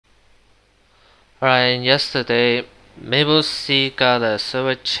Alright, yesterday MapleSea got a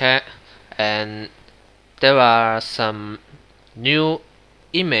server check and there are some new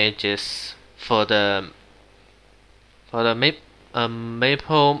images for the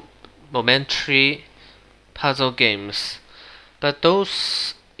Maple Momentary puzzle games, but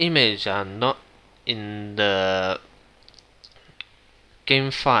those images are not in the game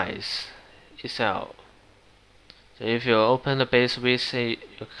files itself. So if you open the base wizard,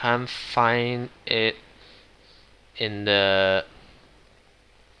 you can't find it in the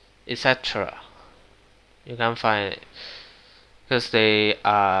etc. You can't find it because they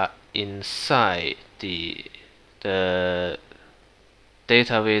are inside the data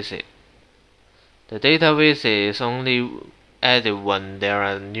wizard. The data wizard is only added when there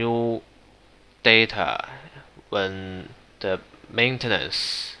are new data, when the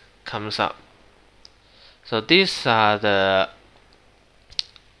maintenance comes up. So these are the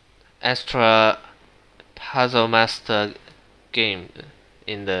extra puzzle master game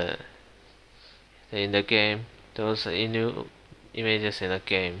in the game. Those are new images in the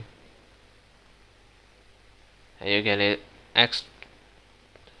game, and you can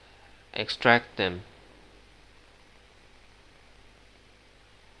extract them.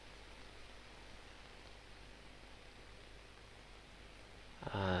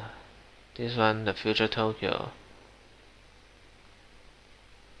 This one, the future Tokyo.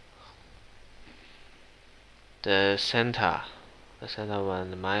 The center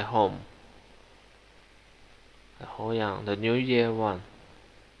one, my home. The Hoyang, the New Year one.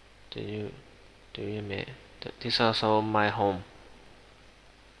 This is also my home.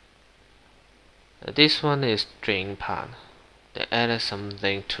 This one is string part. They added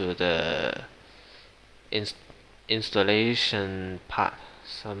something to the installation part.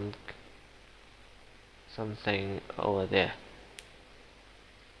 Something over there.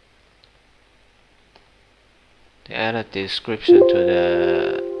 They added description to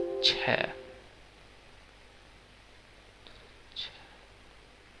the chair.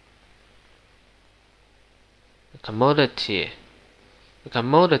 The commodity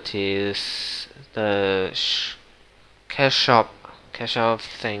is the cash shop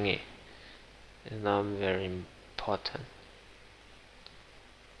thingy. It's not very important.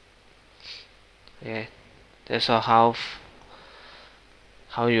 Okay, that's all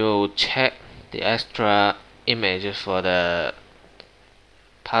how you check the extra images for the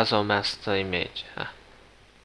puzzle master image.